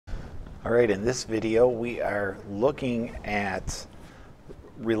All right, in this video we are looking at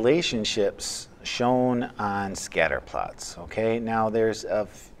relationships shown on scatter plots. Okay, now there's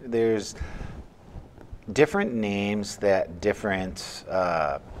different names that different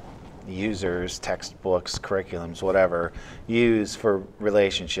users, textbooks, curriculums, whatever, use for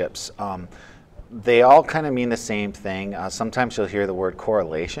relationships. They all kind of mean the same thing. Sometimes you'll hear the word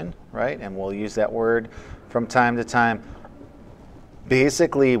correlation, right? And we'll use that word from time to time.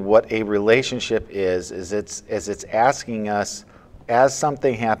 Basically, what a relationship is it's asking us, as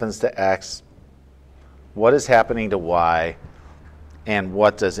something happens to X, what is happening to Y, and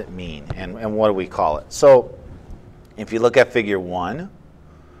what does it mean, and what do we call it? So, if you look at figure 1,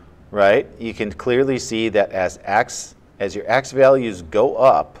 right, you can clearly see that as your X values go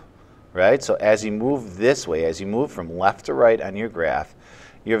up, right, so as you move this way, as you move from left to right on your graph,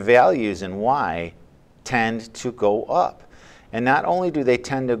 your values in Y tend to go up. And not only do they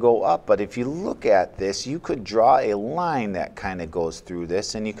tend to go up, but if you look at this, you could draw a line that kind of goes through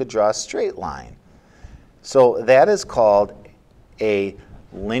this, and you could draw a straight line. So that is called a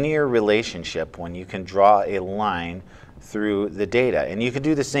linear relationship, when you can draw a line through the data. And you could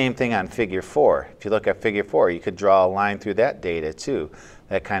do the same thing on figure 4. If you look at figure 4, you could draw a line through that data too.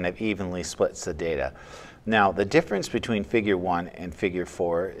 That kind of evenly splits the data. Now, the difference between figure 1 and figure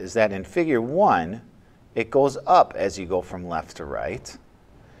 4 is that in figure 1, it goes up as you go from left to right.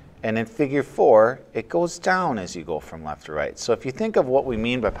 And in figure 4, it goes down as you go from left to right. So if you think of what we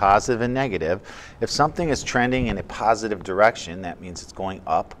mean by positive and negative, if something is trending in a positive direction, that means it's going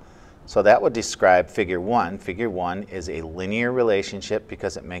up. So that would describe figure 1. Figure 1 is a linear relationship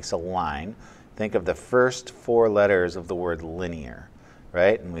because it makes a line. Think of the first 4 letters of the word linear,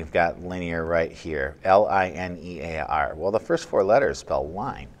 right? And we've got linear right here, L-I-N-E-A-R. Well, the first 4 letters spell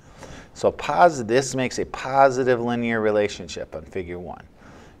line. So this makes a positive linear relationship on figure 1,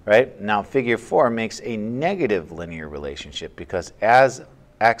 right? Now figure 4 makes a negative linear relationship because as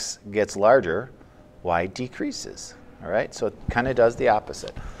X gets larger, Y decreases, all right? So it kind of does the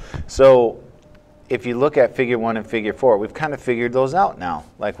opposite. So if you look at figure 1 and figure 4, we've kind of figured those out now,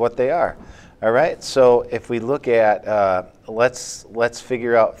 like what they are, all right? So if we look at, let's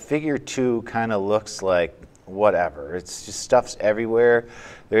figure out figure 2 kind of looks like whatever. It's just stuff's everywhere.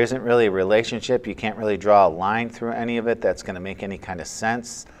 There isn't really a relationship. You can't really draw a line through any of it that's going to make any kind of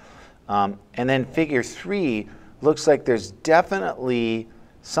sense. And then figure 3 looks like there's definitely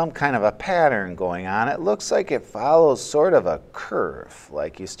some kind of a pattern going on. It looks like it follows sort of a curve.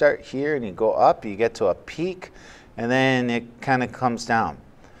 Like you start here and you go up, you get to a peak, and then it kind of comes down,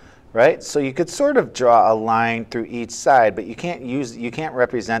 right? So you could sort of draw a line through each side, but you can't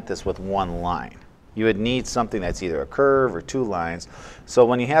represent this with one line. You would need something that's either a curve or 2 lines. So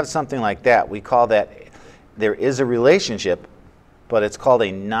when you have something like that, we call that, there is a relationship, but it's called a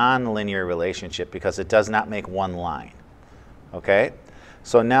nonlinear relationship because it does not make one line. Okay?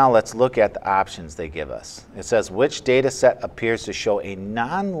 So now let's look at the options they give us. It says, which data set appears to show a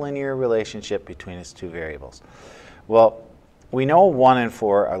nonlinear relationship between its 2 variables? Well, we know 1 and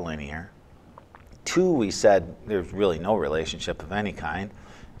 4 are linear. 2, we said there's really no relationship of any kind.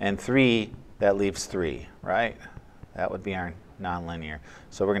 And 3, that leaves 3, right? That would be our nonlinear.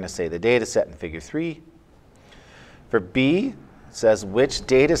 So we're going to say the data set in figure 3. For B, it says which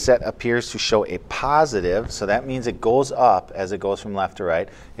data set appears to show a positive, so that means it goes up as it goes from left to right,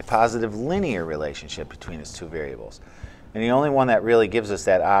 a positive linear relationship between its 2 variables. And the only one that really gives us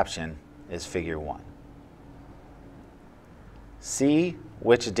that option is figure 1. C,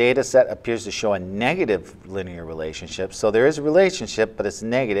 which data set appears to show a negative linear relationship. So there is a relationship, but it's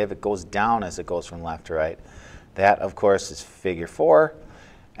negative. It goes down as it goes from left to right. That, of course, is figure 4.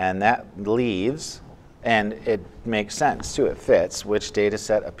 And that leaves, and it makes sense too, it fits, which data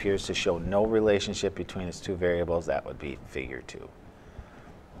set appears to show no relationship between its 2 variables. That would be figure 2.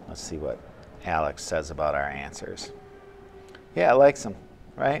 Let's see what ALEKS says about our answers. Yeah, it likes them,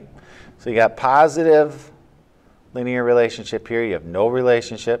 right? So you got positive linear relationship here, you have no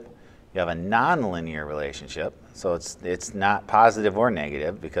relationship, you have a nonlinear relationship, so it's not positive or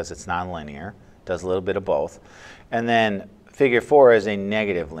negative because it's nonlinear, does a little bit of both. And then figure 4 is a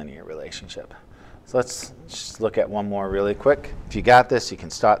negative linear relationship. So let's just look at one more really quick. If you got this, you can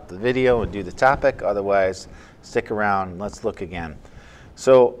stop the video and do the topic, otherwise stick around, let's look again.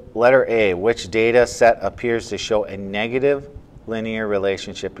 So letter A, which data set appears to show a negative linear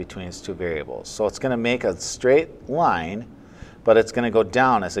relationship between its 2 variables? So it's going to make a straight line, but it's going to go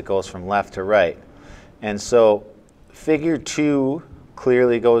down as it goes from left to right. And so figure 2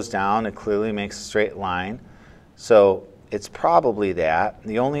 clearly goes down. It clearly makes a straight line. So it's probably that.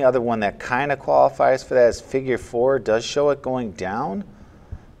 The only other one that kind of qualifies for that is figure 4 does show it going down,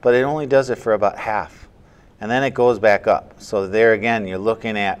 but it only does it for about half. And then it goes back up. So there again, you're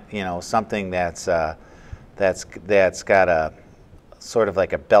looking at, you know, something that's got a sort of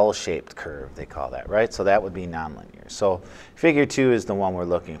like a bell-shaped curve, they call that, right? So that would be nonlinear. So figure 2 is the one we're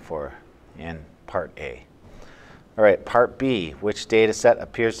looking for in part A. All right, part B, which data set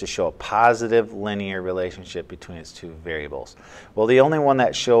appears to show a positive linear relationship between its two variables? Well, the only one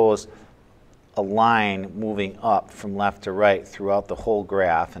that shows a line moving up from left to right throughout the whole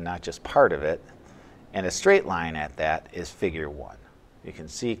graph and not just part of it, and a straight line at that, is figure 1. You can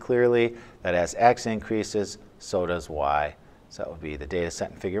see clearly that as x increases, so does y. So that would be the data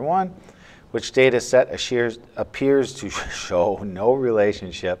set in figure 1, which data set appears to show no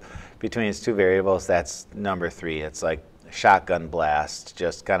relationship between its two variables. That's number 3. It's like a shotgun blast,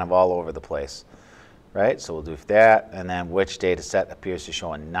 just kind of all over the place, right? So we'll do that, and then which data set appears to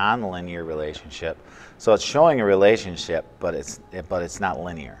show a nonlinear relationship. So it's showing a relationship, but it's not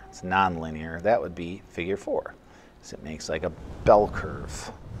linear. It's nonlinear. That would be figure 4. So it makes like a bell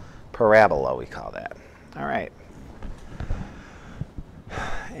curve, parabola we call that. All right.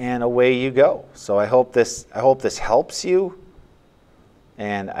 And away you go. So I hope this helps you,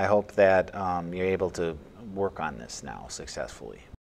 and I hope that you're able to work on this now successfully.